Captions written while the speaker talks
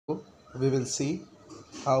we will see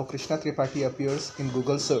how Krishna Tripathi appears in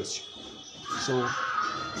Google search. So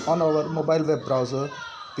on our mobile web browser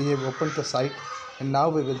we have opened the site, and now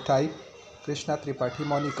we will type Krishna Tripathi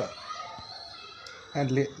Monika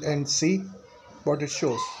and see what it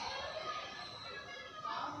shows.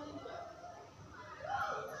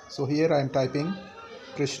 So here I am typing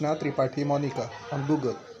Krishna Tripathi Monika on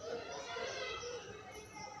Google.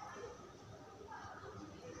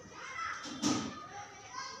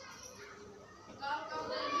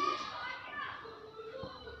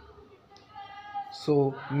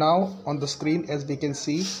 So now on the screen, as we can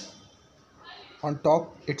see, on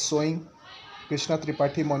top it's showing Krishna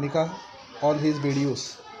Tripathi Monika, all his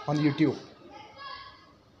videos on YouTube.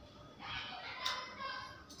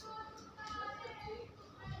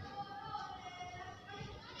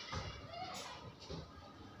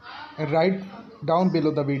 And right down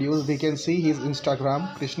below the videos we can see his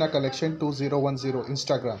Instagram, Krishna Collection 2010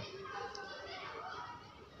 Instagram.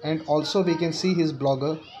 And also we can see his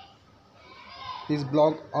blog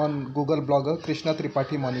on Google Blogger, Krishna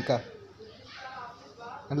Tripathi Monika.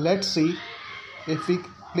 And let's see, if we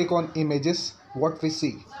click on images, what we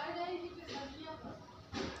see.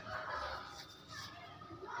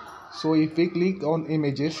 So if we click on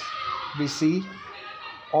images, we see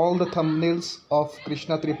all the thumbnails of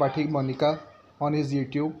Krishna Tripathi Monika on his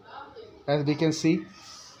YouTube. As we can see,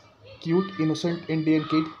 cute innocent Indian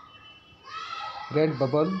kid, red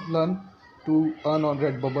bubble, learn to earn on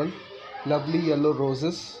red bubble, lovely yellow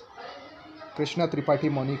roses, Krishna Tripathi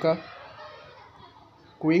Monika,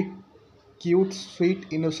 cute sweet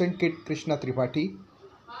innocent kid Krishna Tripathi.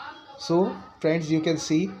 So friends, you can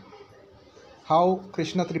see how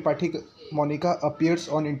Krishna Tripathi Monika appears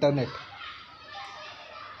on internet.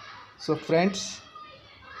 So friends,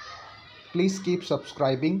 please keep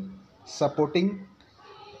subscribing, supporting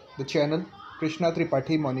the channel Krishna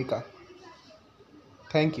Tripathi Monika.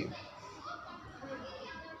 Thank you.